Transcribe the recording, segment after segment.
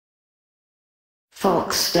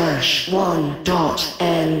Fox-1.nl.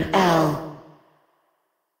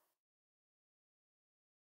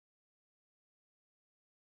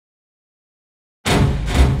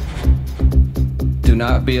 Do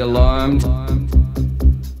not be alarmed.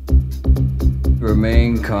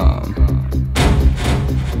 Remain calm.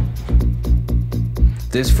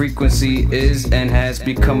 This frequency is and has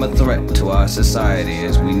become a threat to our society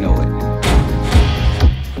as we know it.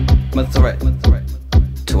 A threat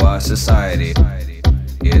to our society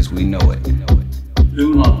as we know it.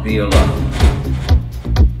 Do not be alarmed.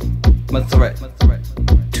 A threat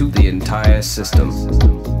to the entire system.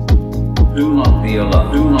 Do not be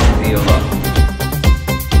alarmed. Do not be alarmed.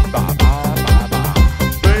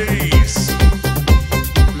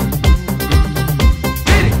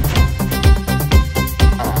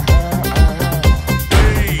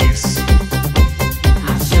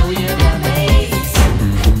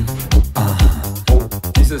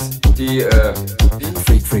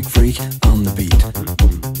 Freak on the beat.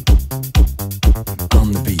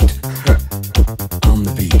 On the beat. On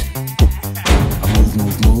the beat. I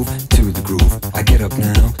move to the groove. I get up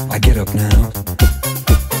now. I get up now.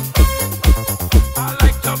 I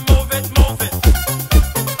like to move it, move it.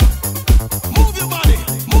 Move your body,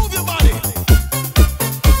 move your body.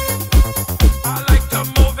 I like to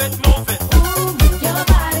move it, move it. Move your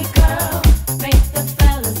body, girl. Make the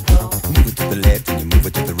fellas go. Move it to the left and you move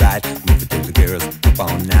it to the right. Move it to the girls up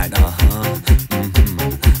all night.